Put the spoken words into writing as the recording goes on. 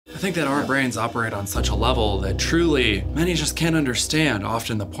think that our brains operate on such a level that truly many just can't understand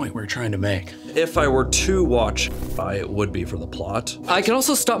often the point we're trying to make. If I were to watch, it would be for the plot. I can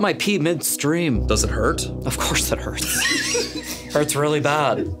also stop my pee midstream. Does it hurt? Of course it hurts. Hurts really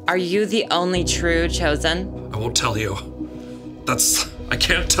bad. Are you the only true chosen? I won't tell you. I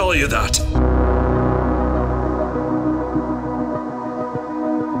can't tell you that.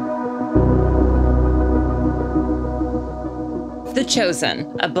 The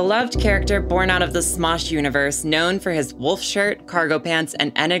Chosen, a beloved character born out of the Smosh universe, known for his wolf shirt, cargo pants,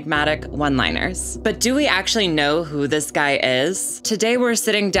 and enigmatic one-liners. But do we actually know who this guy is? Today we're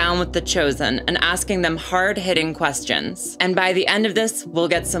sitting down with the Chosen and asking them hard-hitting questions. And by the end of this, we'll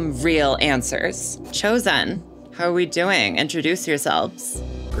get some real answers. Chosen, how are we doing? Introduce yourselves.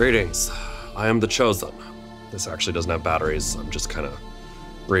 Greetings. I am the Chosen. This actually doesn't have batteries. I'm just kind of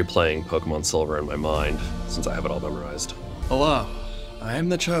replaying Pokemon Silver in my mind since I have it all memorized. Hello, I am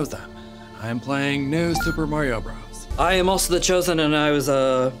the Chosen. I am playing New Super Mario Bros. I am also the Chosen, and I was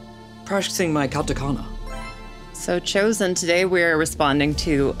practicing my katakana. So Chosen, today we're responding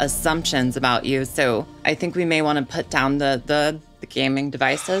to assumptions about you. So I think we may want to put down the gaming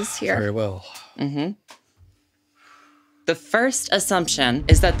devices here. Very well. The first assumption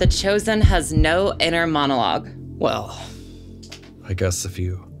is that the Chosen has no inner monologue. Well, I guess if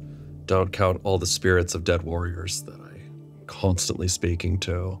you don't count all the spirits of dead warriors that I'm constantly speaking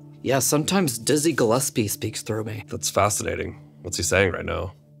to. yeah, sometimes Dizzy Gillespie speaks through me. That's fascinating. What's he saying right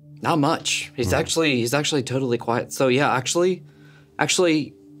now? Not much. He's actually totally quiet. So yeah, actually,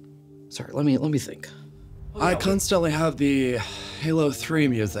 sorry, let me think. I constantly have the Halo 3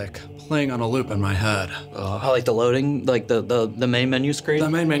 music playing on a loop in my head. I like the loading, like the main menu screen. The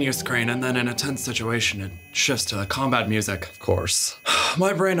main menu screen, and then in a tense situation, it shifts to combat music. Of course.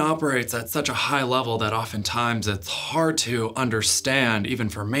 My brain operates at such a high level that oftentimes it's hard to understand, even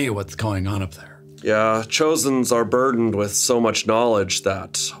for me, what's going on up there. Yeah, Chosens are burdened with so much knowledge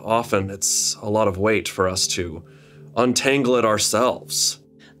that often it's a lot of weight for us to untangle it ourselves.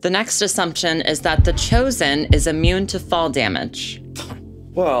 The next assumption is that the Chosen is immune to fall damage.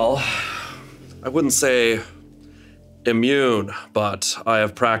 Well, I wouldn't say immune, but I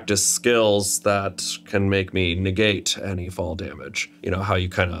have practiced skills that can make me negate any fall damage. You know, how you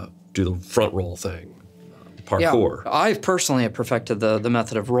kind of do the front roll thing, parkour. Yeah, I've personally perfected the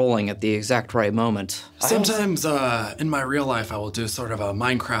method of rolling at the exact right moment. Sometimes in my real life, I will do sort of a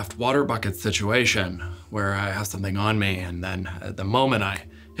Minecraft water bucket situation where I have something on me, and then at the moment I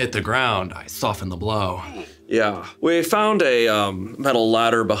hit the ground, I soften the blow. Yeah, we found a metal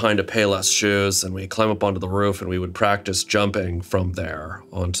ladder behind a Payless shoes, and we climb up onto the roof, and we would practice jumping from there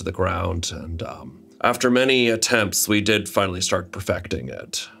onto the ground. And after many attempts, we did finally start perfecting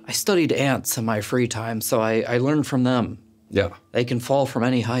it. I studied ants in my free time, so I learned from them. Yeah. They can fall from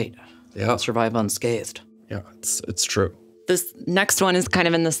any height. Yeah. Survive unscathed. Yeah, it's true. This next one is kind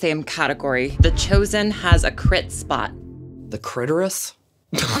of in the same category. The Chosen has a crit spot. The Critterus?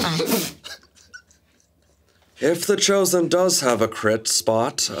 If the Chosen does have a crit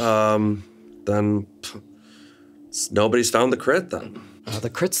spot, then nobody's found the crit then. The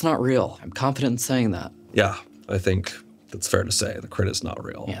crit's not real. I'm confident in saying that. Yeah, I think that's fair to say. The crit is not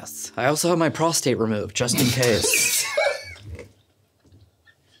real. Yes. I also have my prostate removed, just in case.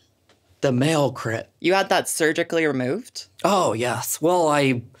 The male crit. You had that surgically removed? Oh, yes. Well,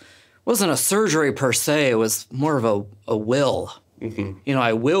 I wasn't a surgery per se. It was more of a will. You know,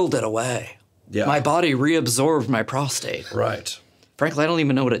 I willed it away. Yeah. My body reabsorbed my prostate. Right. Frankly, I don't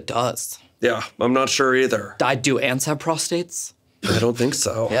even know what it does. Yeah, I'm not sure either. Do ants have prostates? I don't think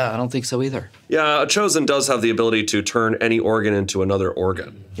so. Yeah, I don't think so either. Yeah, a Chosen does have the ability to turn any organ into another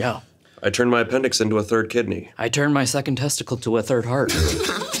organ. Yeah. I turned my appendix into a third kidney. I turned my second testicle to a third heart.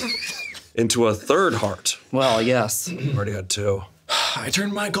 Into a third heart. Well, yes. Already had two. I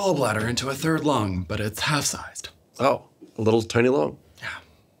turned my gallbladder into a third lung, but it's half-sized. Oh, a little tiny lung. Yeah.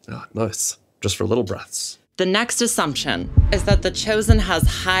 Yeah, nice. Just for little breaths. The next assumption is that the Chosen has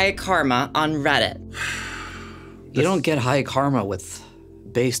high karma on Reddit. You don't get high karma with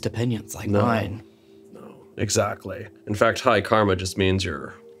based opinions like mine. No, exactly. In fact, high karma just means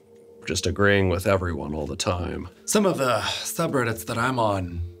you're just agreeing with everyone all the time. Some of the subreddits that I'm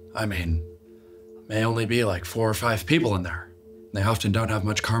on, I mean, may only be like 4 or 5 people in there. They often don't have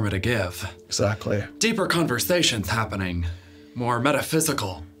much karma to give. Exactly. Deeper conversations happening, more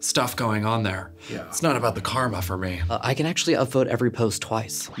metaphysical stuff going on there. Yeah. It's not about the karma for me. I can actually upvote every post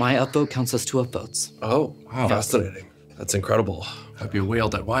twice. My upvote counts as 2 upvotes. Oh, Wow. fascinating. That's incredible. Hope you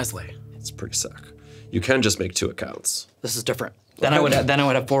wield it wisely. It's pretty sick. You can just make 2 accounts. This is different. Then I would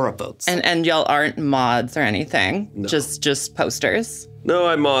have 4 upvotes. And y'all aren't mods or anything, No. just posters. No,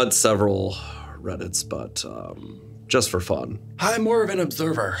 I mod several Reddits, but just for fun. I'm more of an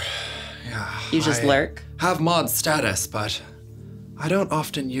observer. Yeah. You just lurk? Have mod status, but I don't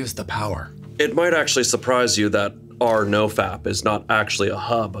often use the power. It might actually surprise you that our NoFap is not actually a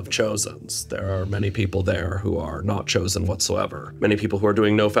hub of Chosens. There are many people there who are not chosen whatsoever. Many people who are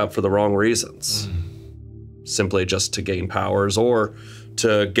doing NoFap for the wrong reasons. Simply just to gain powers or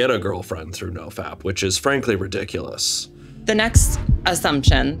to get a girlfriend through NoFap, which is frankly ridiculous. The next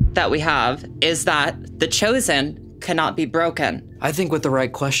assumption that we have is that the Chosen cannot be broken. I think with the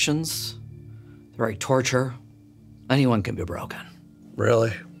right questions, the right torture, anyone can be broken.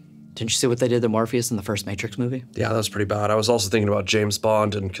 Really? Didn't you see what they did to Morpheus in the first Matrix movie? Yeah, that was pretty bad. I was also thinking about James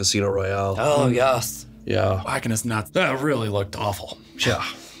Bond and Casino Royale. Oh, yes. Yeah. Whacking his nuts. That really looked awful. Yeah.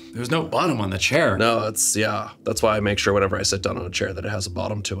 There's no bottom on the chair. No, yeah. That's why I make sure whenever I sit down on a chair that it has a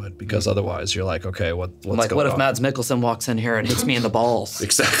bottom to it, because otherwise you're like, okay, what's going on? Like, what if Mads Mikkelsen walks in here and hits me in the balls?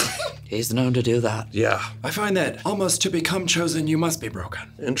 Exactly. He's known to do that. Yeah. I find that almost to become chosen, you must be broken.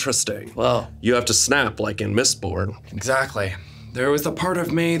 Interesting. Well, You have to snap like in Mistborn. Exactly. There was a part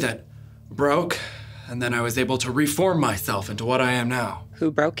of me that broke, and then I was able to reform myself into what I am now.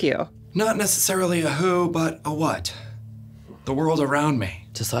 Who broke you? Not necessarily a who, but a what. The world around me.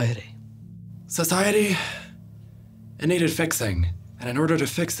 society. Society, it needed fixing, and in order to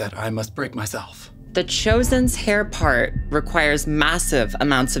fix it, I must break myself. The Chosen's hair part requires massive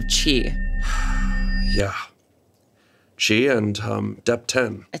amounts of chi. Yeah. Chi and Dep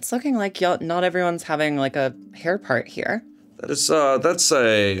 10. It's looking like not everyone's having like a hair part here. That's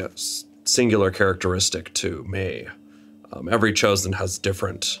a singular characteristic to me. Every Chosen has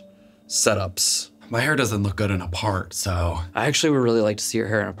different setups. My hair doesn't look good in a part, so I actually would really like to see your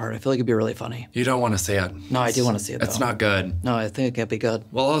hair in a part. I feel like it'd be really funny. you don't want to see it. No, I do want to see it, It's though. not good. No, I think it can't be good.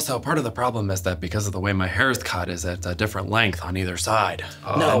 Well, also, part of the problem is that because of the way my hair is cut is it's a different length on either side.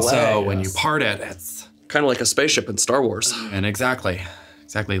 No and so way. when you part it, it's... Kind of like a spaceship in Star Wars. And exactly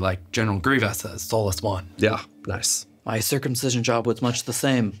like General Grievous's Soulless One. Yeah, nice. My circumcision job was much the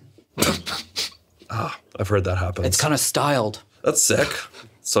same. I've heard that happens. It's kind of styled. That's sick.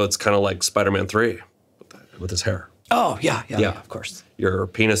 So it's kind of like Spider-Man 3 with his hair. Oh, yeah, Yeah. of course. Your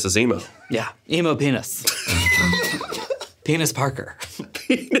penis is emo. Yeah, emo penis. Penis Parker.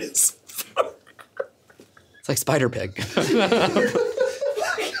 Penis. It's like Spider Pig.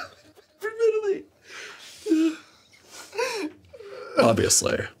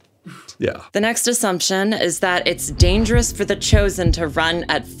 Obviously. Yeah. The next assumption is that it's dangerous for the Chosen to run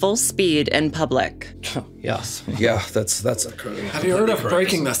at full speed in public. Yes. Yeah, that's a Have you heard of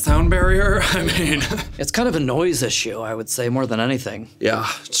breaking the sound barrier? I mean... It's kind of a noise issue, I would say, more than anything. Yeah,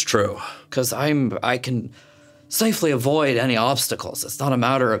 it's true. Because I can safely avoid any obstacles. It's not a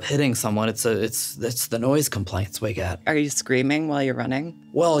matter of hitting someone. It's the noise complaints we get. Are you screaming while you're running?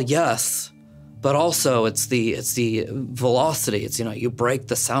 Well, yes, but also it's the velocity. It's, you break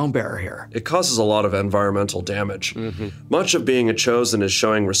the sound barrier. It causes a lot of environmental damage. Much of being a Chosen is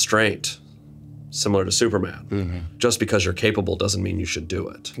showing restraint, similar to Superman. Just because you're capable doesn't mean you should do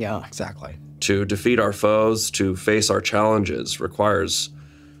it. Yeah, exactly. To defeat our foes, to face our challenges, requires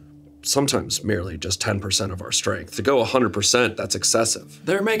sometimes merely just 10% of our strength. To go 100%, that's excessive.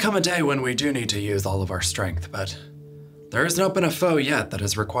 There may come a day when we do need to use all of our strength, but there has not been a foe yet that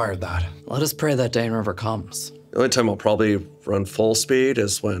has required that. Let us pray that day never comes. The only time I'll probably run full speed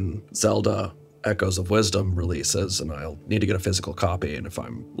is when Zelda Echoes of Wisdom releases, and I'll need to get a physical copy, and if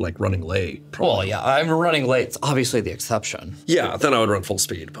I'm, like, running late... Well, yeah, I'm running late. It's obviously the exception. Yeah, then I would run full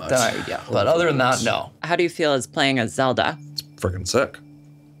speed, but... But other than that, no. How do you feel as playing as Zelda? It's friggin' sick.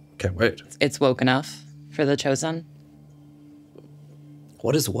 Can't wait. It's woke enough for the Chosen?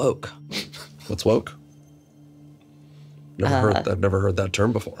 What is woke? What's woke? I've never heard that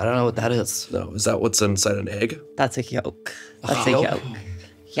term before. I don't know what that is. No, is that what's inside an egg? That's a yolk. That's a yolk.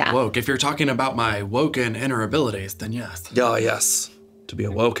 Yeah. Woke. If you're talking about my woken inner abilities, then yes. Yeah, yes. To be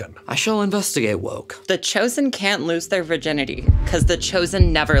awoken. I shall investigate woke. The Chosen can't lose their virginity because the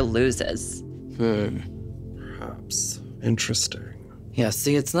Chosen never loses. Perhaps. Interesting. Yeah,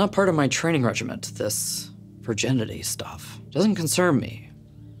 see, it's not part of my training regiment, this virginity stuff. Doesn't concern me.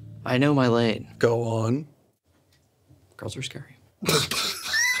 I know my lane. Go on. Girls are scary.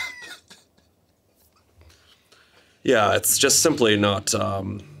 Yeah, it's just simply not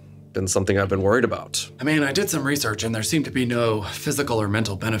been something I've been worried about. I mean, I did some research and there seemed to be no physical or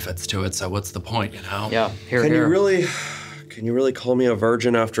mental benefits to it, so what's the point, you know? Yeah, here. Can you really call me a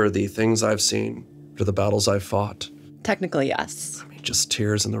virgin after the things I've seen, after the battles I've fought? Technically, yes. I mean, just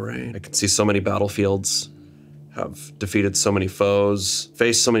tears in the rain. I can see so many battlefields, have defeated so many foes,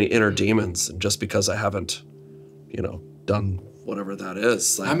 faced so many inner demons, and just because I haven't, done whatever that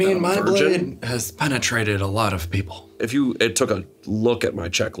is. Like, I mean, I'm my a virgin. blade has penetrated a lot of people. If it took a look at my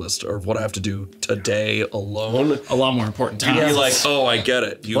checklist or what I have to do today alone, A lot more important you'd tasks. be like, oh, I get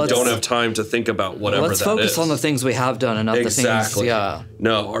it. You don't have time to think about whatever that is. Let's focus on the things we have done and not the things. Yeah.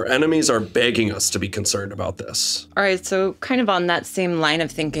 No, our enemies are begging us to be concerned about this. All right, so kind of on that same line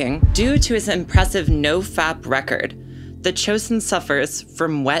of thinking, due to his impressive no-fap record, the Chosen suffers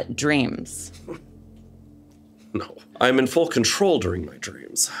from wet dreams. No. I'm in full control during my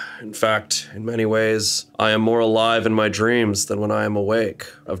dreams. In fact, in many ways, I am more alive in my dreams than when I am awake,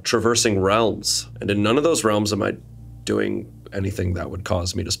 of traversing realms. And in none of those realms am I doing anything that would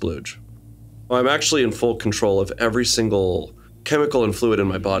cause me to splooge. I'm actually in full control of every single chemical and fluid in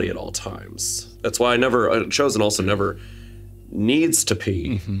my body at all times. That's why Chosen also never needs to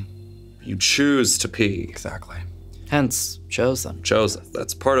pee. You choose to pee. Exactly. Hence, Chosen. Chosen.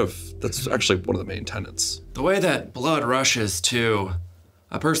 That's actually one of the main tenets. The way that blood rushes to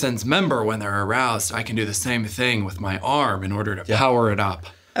a person's member when they're aroused, I can do the same thing with my arm in order to power it up.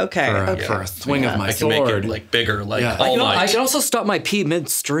 Okay. For a swing of my I can make sword. it like bigger, like Yeah. all I night. can also stop my pee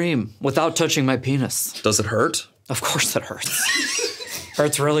midstream without touching my penis. Does it hurt? Of course it hurts.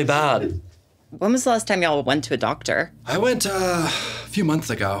 Hurts really bad. When was the last time y'all went to a doctor? I went a few months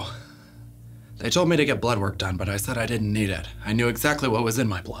ago. They told me to get blood work done, but I said I didn't need it. I knew exactly what was in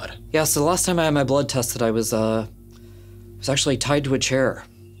my blood. Yeah, so the last time I had my blood tested, I was actually tied to a chair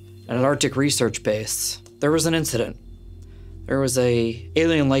at an Arctic research base. There was an incident. There was a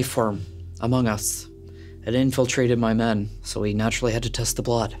alien life form among us. It infiltrated my men, so we naturally had to test the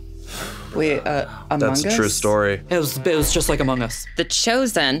blood. Wait, Among That's a Us? true story. It was just like Among Us. The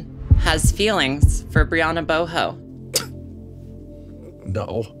Chosen has feelings for Brianna Boho.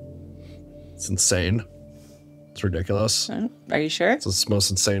 No. It's insane. It's ridiculous. Are you sure? It's the most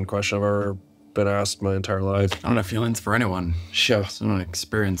insane question I've ever been asked my entire life. I don't have feelings for anyone. Sure. I don't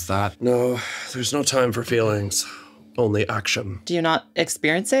experience that. No, there's no time for feelings. Only action. Do you not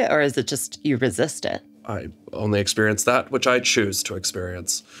experience it, or is it just you resist it? I only experience that which I choose to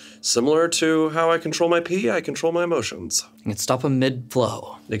experience. Similar to how I control my pee, I control my emotions. You can stop them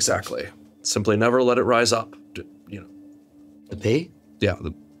mid-flow. Exactly. Simply never let it rise up. The pee? Yeah,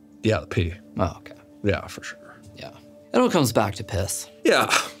 the pee. Oh, okay. Yeah, for sure. Yeah. It all comes back to piss. Yeah.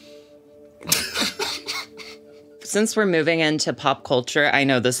 Since we're moving into pop culture, I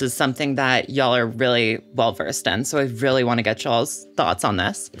know this is something that y'all are really well versed in, so I really want to get y'all's thoughts on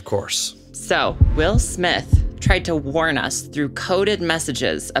this. Of course. So, Will Smith tried to warn us through coded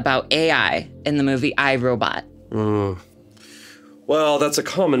messages about AI in the movie I, Robot. Well, that's a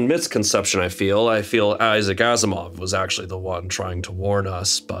common misconception, I feel. I feel Isaac Asimov was actually the one trying to warn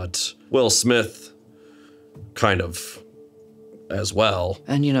us, but Will Smith kind of as well.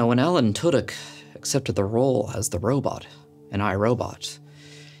 And you know, when Alan Tudyk accepted the role as the robot in I, Robot,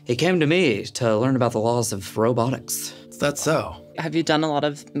 he came to me to learn about the laws of robotics. Is that so? Have you done a lot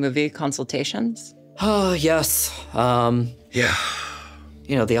of movie consultations? Yes. Yeah.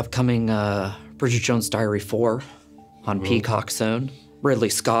 You know, the upcoming Bridget Jones' Diary 4 on Peacock soon. Ridley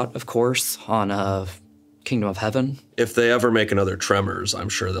Scott, of course, on Kingdom of Heaven. If they ever make another Tremors, I'm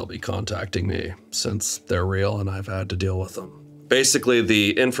sure they'll be contacting me, since they're real and I've had to deal with them. Basically,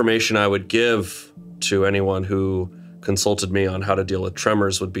 the information I would give to anyone who consulted me on how to deal with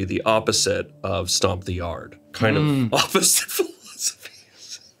Tremors would be the opposite of Stomp the Yard. Kind of opposite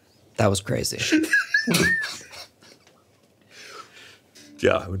philosophies. That was crazy.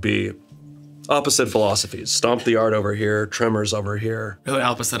 Yeah, it would be opposite philosophies. Stomp the Yard over here, Tremors over here. Really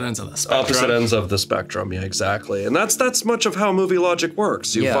opposite ends of the spectrum. Opposite ends of the spectrum, yeah, exactly. And that's much of how movie logic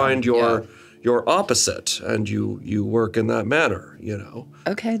works. You find your opposite and you work in that manner, you know.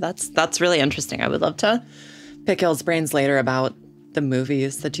 Okay, that's really interesting. I would love to pick y'all's brains later about the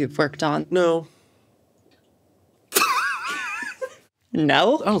movies that you've worked on. No.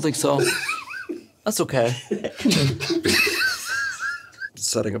 No? I don't think so. That's okay.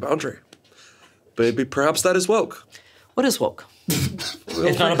 Setting a boundary. Maybe perhaps that is woke. What is woke?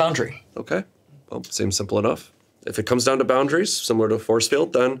 It's not a boundary. Okay. Well, seems simple enough. If it comes down to boundaries, similar to a force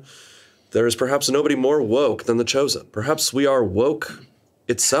field, then there is perhaps nobody more woke than the Chosen. Perhaps we are woke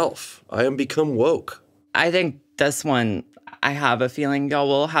itself. I am become woke. I think this one, I have a feeling y'all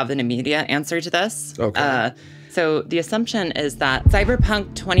will have an immediate answer to this. Okay. So the assumption is that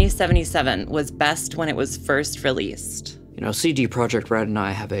Cyberpunk 2077 was best when it was first released. You know, CD Projekt Red and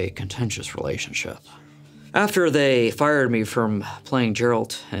I have a contentious relationship. After they fired me from playing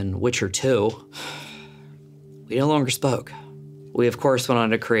Geralt in Witcher 2, we no longer spoke. We, of course, went on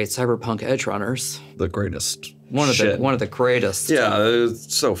to create Cyberpunk Edgerunners. The greatest One of shit. the greatest. Yeah,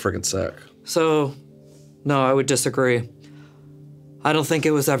 it's so freaking sick. So, no, I would disagree. I don't think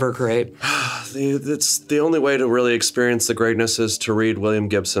it was ever great. It's the only way to really experience the greatness is to read William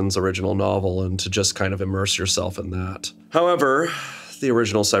Gibson's original novel and to just kind of immerse yourself in that. However, the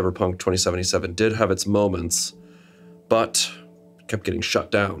original Cyberpunk 2077 did have its moments, but kept getting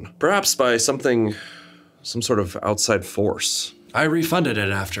shut down. Perhaps by some sort of outside force. I refunded it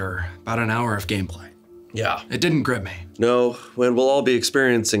after about an hour of gameplay. Yeah. It didn't grip me. No, when we'll all be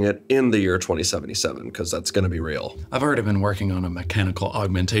experiencing it in the year 2077, because that's going to be real. I've already been working on a mechanical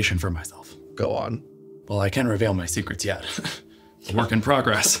augmentation for myself. Go on. Well, I can't reveal my secrets yet. It's a work in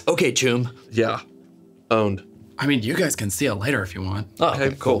progress. Okay, Choom. Yeah. Owned. I mean, you guys can see it later if you want. Oh,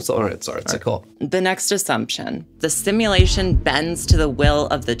 Okay, cool. So, All right, sorry. all right, cool. The next assumption. The simulation bends to the will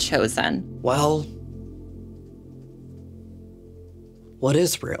of the chosen. Well, what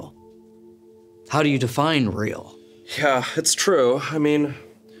is real? How do you define real? Yeah, it's true. I mean,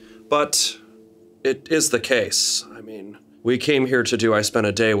 but it is the case. I mean, we came here to do I Spent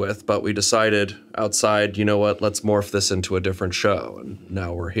a Day With, but we decided outside, you know what, let's morph this into a different show, and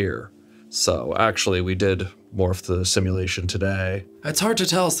now we're here. So actually, we did morph the simulation today. It's hard to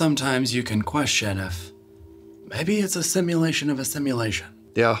tell sometimes. You can question if maybe it's a simulation of a simulation.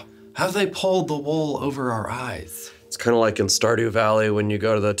 Yeah. Have they pulled the wool over our eyes? It's kind of like in Stardew Valley when you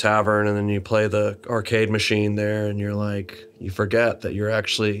go to the tavern and then you play the arcade machine there and you're like, you forget that you're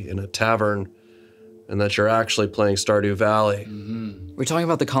actually in a tavern and that you're actually playing Stardew Valley. Mm-hmm. We're talking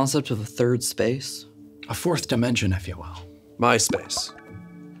about the concept of a third space? A fourth dimension, if you will. MySpace.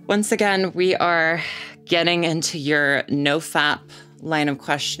 Once again, we are getting into your no-fap line of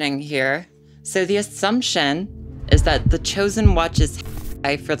questioning here. So the assumption is that the chosen watches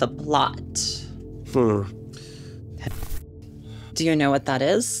for the plot. Do you know what that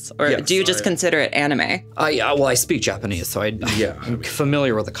is? Or Yes, do you just consider it anime? Well, I speak Japanese, so I'm Yeah.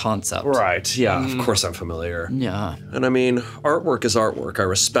 familiar with the concept. Right, yeah, of course I'm familiar. Yeah. And I mean, artwork is artwork. I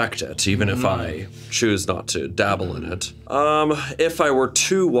respect it, even if I choose not to dabble in it. If I were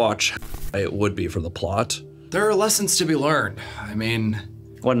to watch, it would be for the plot. There are lessons to be learned. I mean,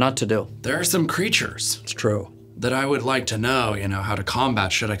 What not to do? there are some creatures It's true. that I would like to know, how to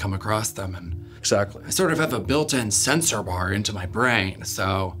combat should I come across them. And Exactly. I sort of have a built-in sensor bar into my brain,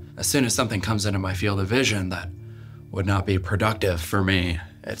 so as soon as something comes into my field of vision that would not be productive for me,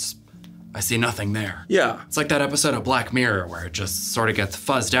 I see nothing there. Yeah. It's like that episode of Black Mirror where it just sort of gets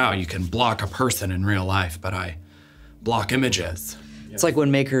fuzzed out. You can block a person in real life, but I block images. It's like when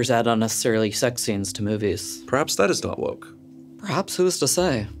makers add unnecessarily sex scenes to movies. Perhaps that is not woke. Perhaps who's to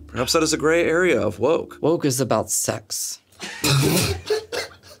say? Perhaps that is a gray area of woke. Woke is about sex.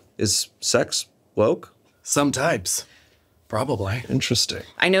 Is sex woke? Some types. Probably. Interesting.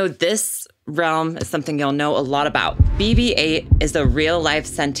 I know this realm is something you'll know a lot about. BB-8 is a real-life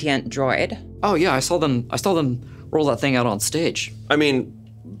sentient droid. Oh yeah, I saw them roll that thing out on stage. I mean,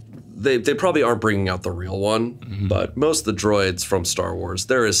 they probably aren't bringing out the real one, but most of the droids from Star Wars,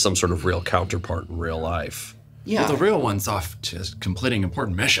 there is some sort of real counterpart in real life. Yeah. Well, the real one's off to completing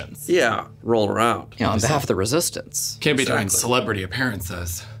important missions. Yeah, rolling around. on behalf of the resistance. Can't be doing Exactly. celebrity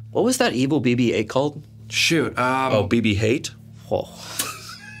appearances. What was that evil BB-8 called? Shoot, Oh, BB hate? Whoa.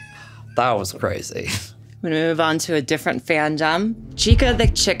 That was crazy. I'm gonna move on to a different fandom. Chica the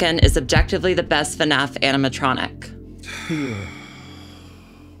Chicken is objectively the best FNAF animatronic.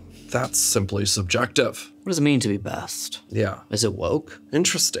 That's simply subjective. What does it mean to be best? Yeah. Is it woke?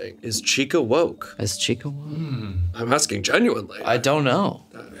 Interesting. Is Chica woke? Is Chica woke? I'm asking genuinely. I don't know.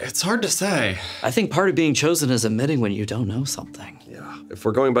 it's hard to say. I think part of being chosen is admitting when you don't know something. Yeah. If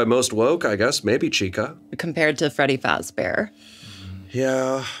we're going by most woke, I guess maybe Chica. Compared to Freddy Fazbear.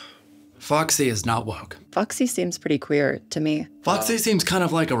 Yeah. Foxy is not woke. Foxy seems pretty queer to me. Foxy seems kind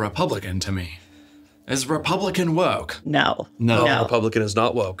of like a Republican to me. Is Republican woke? No. No. Republican is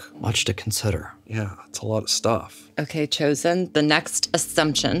not woke. Much to consider. Yeah, it's a lot of stuff. Okay, Chosen. The next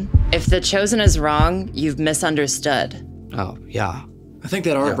assumption. If the Chosen is wrong, you've misunderstood. Oh, yeah. I think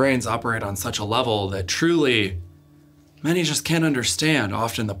that our brains operate on such a level that truly many just can't understand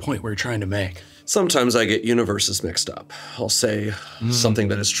often the point we're trying to make. Sometimes I get universes mixed up. I'll say something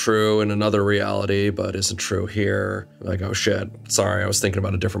that is true in another reality, but isn't true here. Like, oh shit, sorry, I was thinking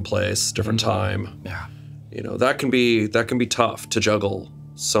about a different place, different time. Yeah. You know, that can be tough to juggle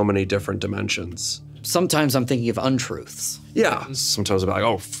so many different dimensions. Sometimes I'm thinking of untruths. Yeah, sometimes I'm like,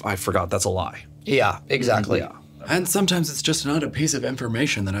 oh, I forgot, that's a lie. Yeah, exactly. Yeah. And sometimes it's just not a piece of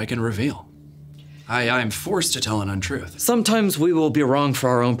information that I can reveal. I'm forced to tell an untruth. Sometimes we will be wrong for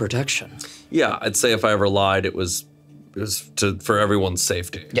our own protection. Yeah, I'd say if I ever lied, it was for everyone's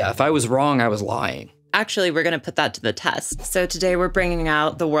safety. Yeah, if I was wrong, I was lying. Actually, we're going to put that to the test. So today we're bringing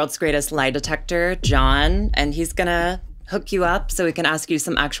out the world's greatest lie detector, John, and he's going to hook you up so we can ask you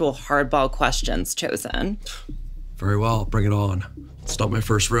some actual hardball questions, Chosen. Very well, bring it on. It's not my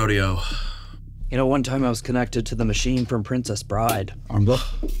first rodeo. You know, one time I was connected to the machine from Princess Bride. Armba?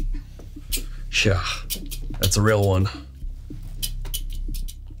 Yeah, that's a real one.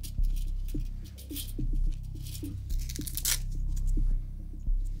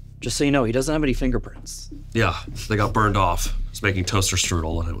 Just so you know, he doesn't have any fingerprints. Yeah, they got burned off. I was making toaster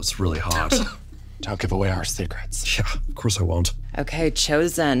strudel and it was really hot. Don't give away our secrets. Yeah, of course I won't. Okay,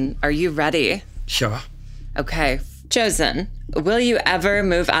 Chosen, are you ready? Yeah. Okay, Chosen, will you ever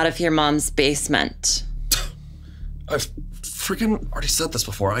move out of your mom's basement? I've freaking already said this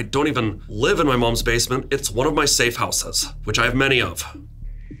before. I don't even live in my mom's basement. It's one of my safe houses, which I have many of.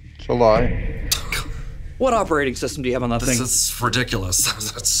 It's a lie. What operating system do you have on that This thing? is ridiculous.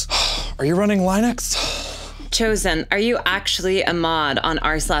 That's... Are you running Linux? Chosen, are you actually a mod on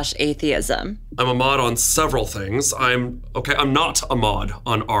r/atheism? I'm a mod on several things. I'm not a mod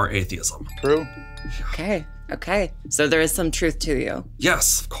on our atheism. True. Okay. So there is some truth to you.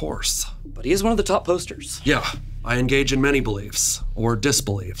 Yes, of course. But he is one of the top posters. Yeah, I engage in many beliefs or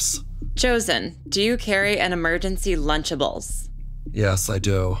disbeliefs. Chosen, do you carry an emergency Lunchables? Yes, I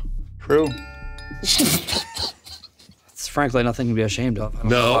do. True. It's frankly nothing to be ashamed of. I don't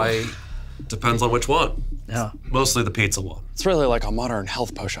know No, why- depends on which one. Yeah. Mostly the pizza one. It's really like a modern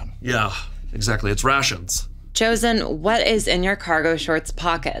health potion. Yeah, exactly. It's rations. Chosen, what is in your cargo shorts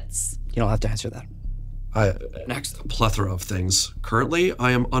pockets? You don't have to answer that. Next. A plethora of things. Currently,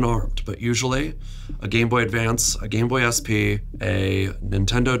 I am unarmed, but usually a Game Boy Advance, a Game Boy SP, a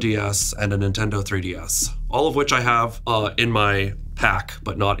Nintendo DS, and a Nintendo 3DS. All of which I have in my pack,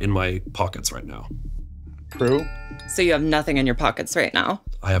 but not in my pockets right now. True. So you have nothing in your pockets right now?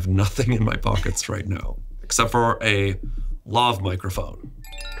 I have nothing in my pockets right now, except for a lav microphone.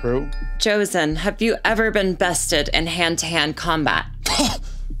 True. Chosen, have you ever been bested in hand-to-hand combat?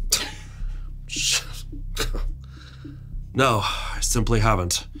 No, I simply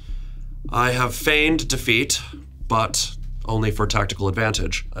haven't. I have feigned defeat, but only for tactical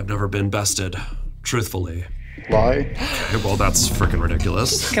advantage. I've never been bested, truthfully. Lie. Okay, well, that's freaking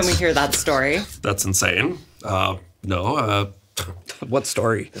ridiculous. Can we hear that story? That's insane. No, What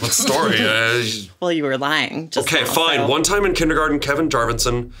story? what story? Well, you were lying. Just Okay, now, fine. so- One time in kindergarten, Kevin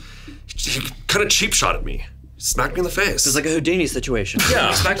Jarvinson, he kind of cheap shot at me. He smacked me in the face. It's like a Houdini situation. Yeah.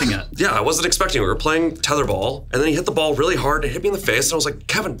 Expecting it. Yeah, I wasn't expecting it. We were playing tetherball, and then he hit the ball really hard and hit me in the face, and I was like,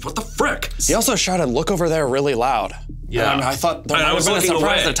 Kevin, what the frick? He also shouted, "Look over there," really loud. Yeah. And I thought there And might I have was been a looking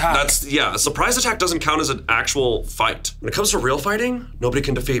surprise away. attack. A surprise attack doesn't count as an actual fight. When it comes to real fighting, nobody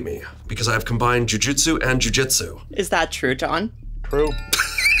can defeat me because I have combined jujutsu and jujitsu. Is that true, John? True.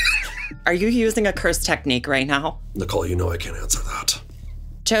 Are you using a curse technique right now? Nicole, you know I can't answer that.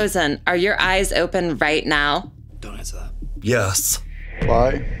 Chosen, are your eyes open right now? Don't answer that. Yes.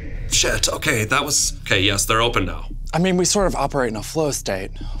 Lie. Shit, okay, yes, they're open now. I mean, we sort of operate in a flow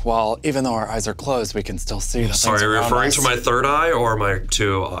state. While even though our eyes are closed, we can still see the Sorry, things are you around referring us. to my third eye or my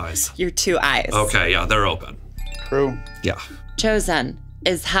two eyes? Your two eyes. Okay, yeah, they're open. True. Yeah. Chosen,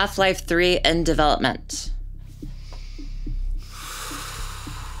 is Half-Life 3 in development?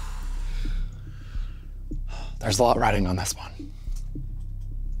 There's a lot riding on this one.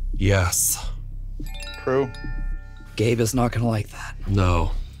 Yes. True. Gabe is not gonna like that.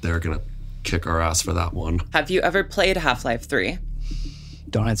 No, they're gonna kick our ass for that one. Have you ever played Half-Life 3?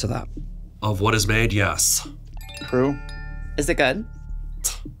 Don't answer that. Of what is made, yes. True. Is it good?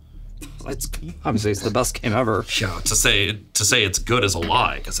 It's obviously it's the best game ever. Yeah, to say it's good is a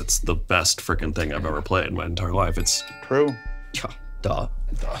lie, because it's the best freaking thing I've ever played in my entire life. It's True. Duh.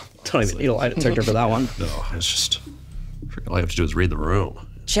 Don't even need a lie detector for that one. no, it's just freaking all you have to do is read the room.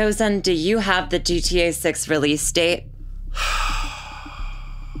 Chosen, do you have the GTA 6 release date?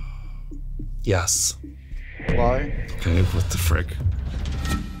 Yes. Lie. Okay, what the frick?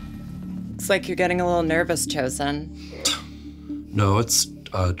 Looks like you're getting a little nervous, Chosen. No, it's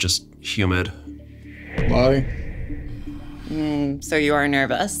just humid. Lie. So you are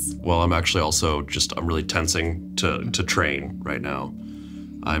nervous. Well, I'm actually also I'm really tensing to train right now.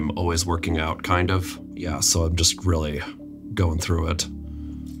 I'm always working out, kind of. Yeah, so I'm just really going through it.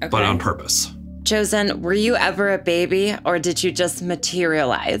 Okay. But on purpose. Chosen, were you ever a baby or did you just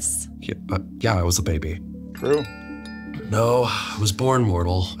materialize? Yeah, I was a baby. True. No, I was born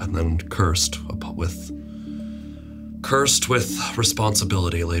mortal and then cursed with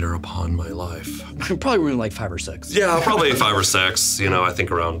responsibility later upon my life. Probably room like 5 or 6. Yeah, probably 5 or 6. You know, I think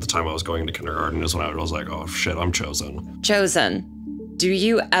around the time I was going to kindergarten is when I was like, oh shit, I'm chosen. Chosen, do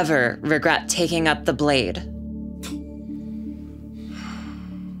you ever regret taking up the blade?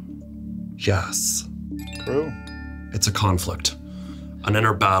 Yes. True. It's a conflict, an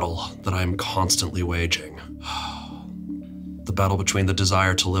inner battle that I am constantly waging. The battle between the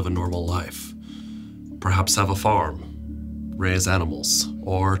desire to live a normal life, perhaps have a farm, raise animals,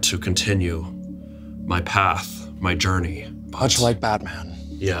 or to continue my path, my journey. Much like Batman.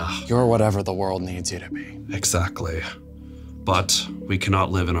 Yeah, You're whatever the world needs you to be. exactly. But we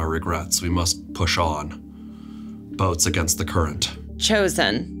cannot live in our regrets. We must push on. Boats against the current.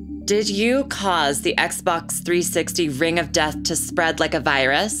 Chosen, did you cause the Xbox 360 Ring of Death to spread like a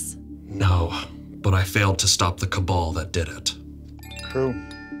virus? No, but I failed to stop the cabal that did it. True.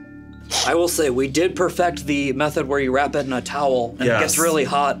 I will say we did perfect the method where you wrap it in a towel and it gets really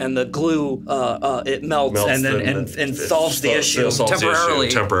hot and the glue it melts and then and solves the issue temporarily.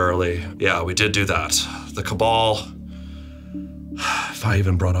 Temporarily. Yeah, we did do that. The cabal. If I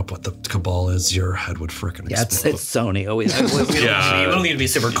even brought up what the cabal is, your head would frickin' Yeah, explode. it's Sony. Always. We don't need to be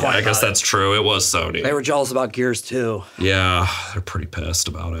super quiet. I guess that's true. It was Sony. They were jealous about Gears too. Yeah, they're pretty pissed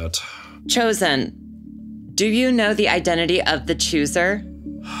about it. Chosen, do you know the identity of the chooser?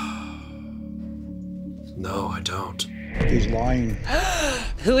 No, I don't. He's lying.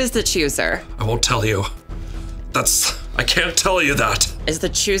 Who is the chooser? I won't tell you. I can't tell you that. Is the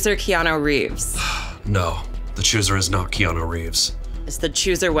chooser Keanu Reeves? No, the chooser is not Keanu Reeves. Is the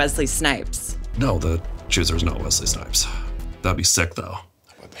chooser Wesley Snipes? No, the chooser is not Wesley Snipes. That'd be sick, though.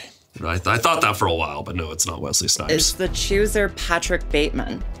 That would be. I thought that for a while, but no, it's not Wesley Snipes. Is the chooser Patrick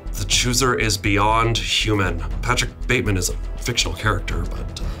Bateman? The chooser is beyond human. Patrick Bateman is a fictional character,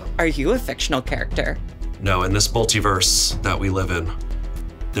 but Are you a fictional character? no, in this multiverse that we live in,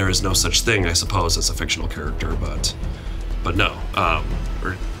 there is no such thing, I suppose, as a fictional character, but no.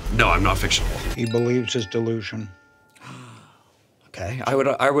 No, I'm not fictional. He believes his delusion. Okay, I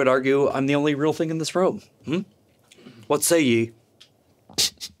would argue I'm the only real thing in this room. What say ye?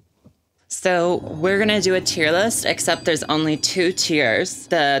 So we're gonna do a tier list, except there's only 2 tiers.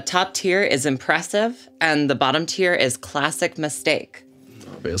 The top tier is impressive, and the bottom tier is classic mistake.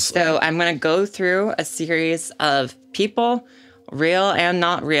 Obviously. So I'm gonna go through a series of people, real and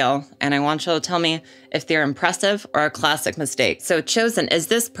not real, and I want you to tell me if they're impressive or a classic mistake. So Chosen, is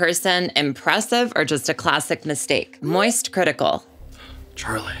this person impressive or just a classic mistake? Moist critical.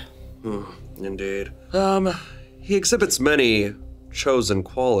 Charlie. Indeed. He exhibits many chosen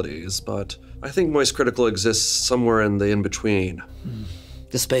qualities, but I think Moist Critical exists somewhere in the in-between.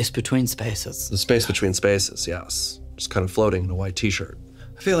 The space between spaces. The space between spaces, yes. Just kind of floating in a white t-shirt.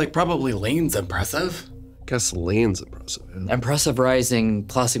 I feel like probably Lane's impressive. Guess Lane's impressive. Yeah. Impressive rising,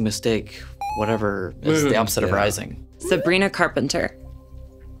 classic mistake, whatever is the opposite of rising. Sabrina Carpenter.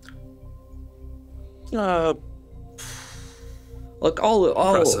 Look,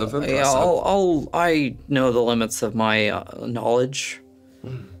 Impressive. I know the limits of my knowledge.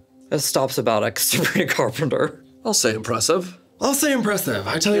 This stops about Sabrina Carpenter. I'll say impressive. I'll say impressive.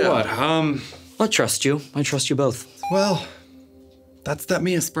 I tell you what, I trust you. I trust you both. well, that's that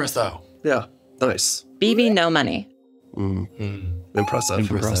me espresso. Yeah, nice. BB No Money. Impressive.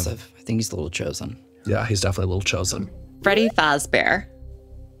 Impressive. I think he's a little chosen. Yeah, he's definitely a little chosen. Freddie Fazbear.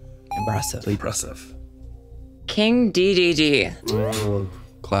 Impressive. Impressive. King DDD.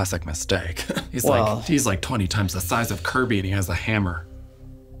 Classic mistake. Well- he's like 20 times the size of Kirby and he has a hammer.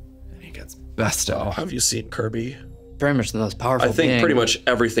 And he gets bested. Oh, have you seen Kirby? Very much the most powerful I think being. pretty much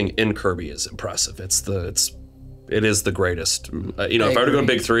everything in Kirby is impressive. It is the greatest. If I were to go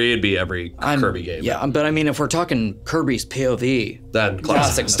Big 3, it'd be every Kirby game. Yeah, but I mean, if we're talking Kirby's POV, Then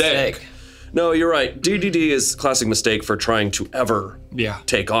classic mistake. No, you're right. DDD is classic mistake for trying to ever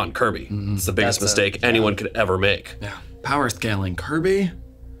take on Kirby. It's the biggest mistake anyone could ever make. Yeah. Power scaling Kirby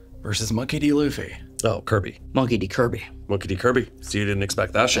versus Monkey D. Luffy. Oh, Kirby. Monkey D. Kirby. Monkey D. Kirby. So you didn't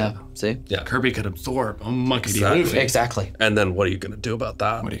expect that shit. Yeah, see? Yeah. Kirby could absorb a Monkey D. Exactly. Luffy. Exactly. And then what are you going to do about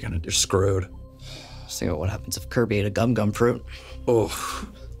that? What are you gonna do? You're screwed. See what happens if Kirby ate a gum fruit. Oh,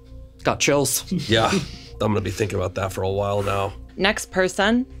 Got chills. yeah. I'm going to be thinking about that for a while now. Next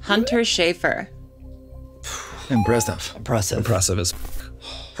person, Hunter Schafer. Impressive. Impressive. Impressive as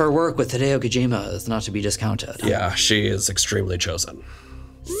Her work with Hideo Kojima is not to be discounted. Yeah, she is extremely chosen.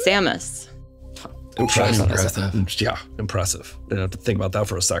 Samus. Impressive. Yeah, impressive. Didn't have to think about that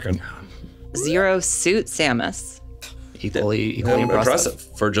for a second. Zero Suit Samus. Equally impressive.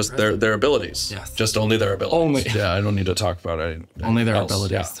 For just their abilities. Yes. Just only their abilities. Only. Yeah, I don't need to talk about it. Only their else.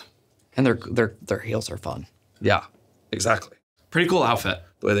 abilities. And their heels are fun. Yeah, exactly. Pretty cool outfit.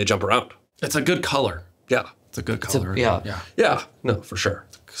 The way they jump around. It's a good color. Yeah. It's a good color. yeah. Yeah, no, for sure.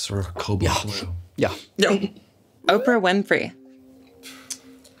 Sort of a cobalt blue. Yeah. Yeah. Oprah Winfrey.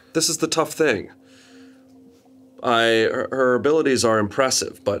 This is the tough thing. Her abilities are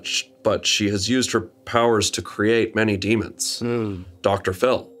impressive, but she has used her powers to create many demons. Dr.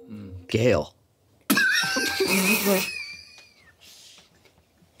 Phil. Gale.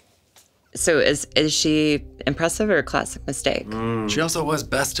 So is she impressive or a classic mistake? She also was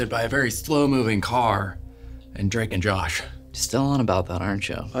bested by a very slow-moving car in Drake and Josh. Still on about that, aren't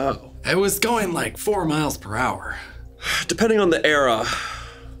you? Oh. It was going like 4 miles per hour. Depending on the era,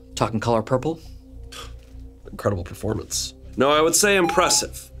 Talking color purple? incredible performance. No, I would say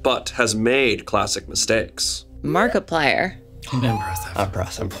impressive, but has made classic mistakes. Markiplier. Impressive.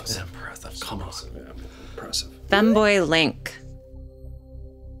 Impressive. Impressive. Come on. Yeah, impressive. Femboy Link.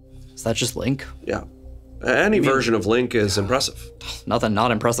 Is that just Link? Yeah. Any version of Link is impressive. Nothing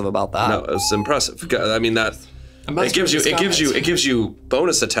not impressive about that. No, it's impressive. I mean that it gives you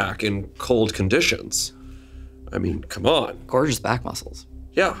bonus attack in cold conditions. I mean, come on. Gorgeous back muscles.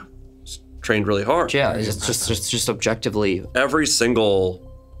 Yeah. Trained really hard. Yeah, it's just objectively. Every single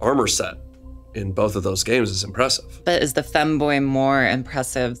armor set in both of those games is impressive. But is the femboy more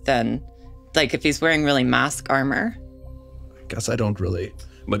impressive than, like, if he's wearing really mask armor? I guess I don't really.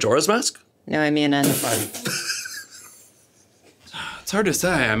 Majora's Mask? No, I mean, It's hard to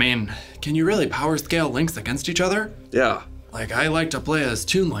say. I mean, can you really power scale links against each other? Yeah. Like, I like to play as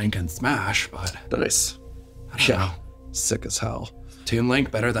Toon Link and Smash, but Nice. I don't know. Sick as hell. Toon Link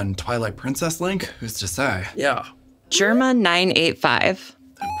better than Twilight Princess Link? Who's to say? Yeah. Germa 985.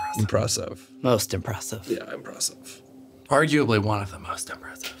 Impressive. Most impressive. Yeah, impressive. Arguably one of the most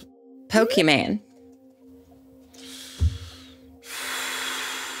impressive. Pokimane.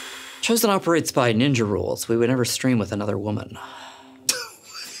 Chosen operates by ninja rules. We would never stream with another woman.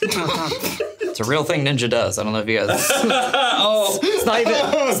 It's a real thing Ninja does. I don't know if you guys. It's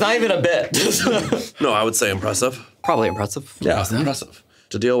not even a bit. No, I would say impressive. Probably impressive. Yeah, impressive.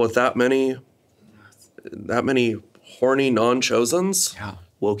 To deal with that many horny non-chosens? Yeah.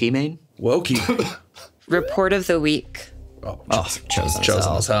 Wokey main? Wokey. Report of the week. Oh, Chosen.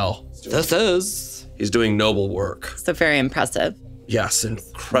 chosen as hell. This is He's doing noble work. So very impressive. Yes,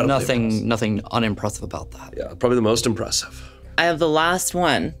 incredibly impressive. nothing unimpressive about that. Yeah, probably the most impressive. I have the last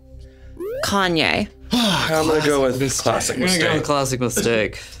one. Kanye. I'm gonna go with classic I'm gonna go with mistake. classic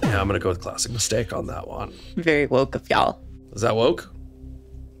mistake. Yeah, I'm gonna go with classic mistake on that one. Very woke of y'all. Is that woke?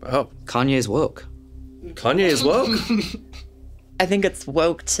 Oh, Kanye's woke. Kanye is woke. I think it's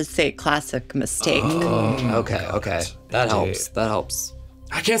woke to say classic mistake. Okay. That helps. That helps.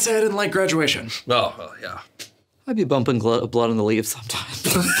 I can't say I didn't like graduation. Oh, well, yeah. I'd be bumping blood in the leaves sometimes.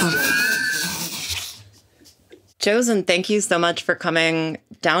 Chosen, thank you so much for coming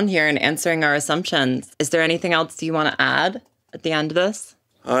down here and answering our assumptions. Is there anything else you want to add at the end of this?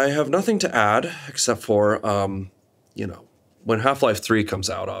 I have nothing to add except for, when Half-Life 3 comes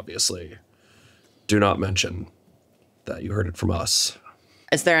out, obviously, do not mention that you heard it from us.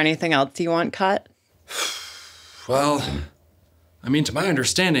 Is there anything else you want cut? Well, I mean, to my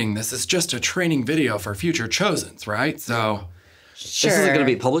understanding, this is just a training video for future Chosens, right? So, Sure. This isn't going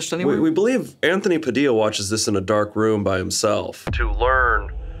to be published anywhere? We believe Anthony Padilla watches this in a dark room by himself to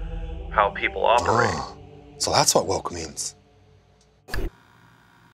learn how people operate. So that's what woke means.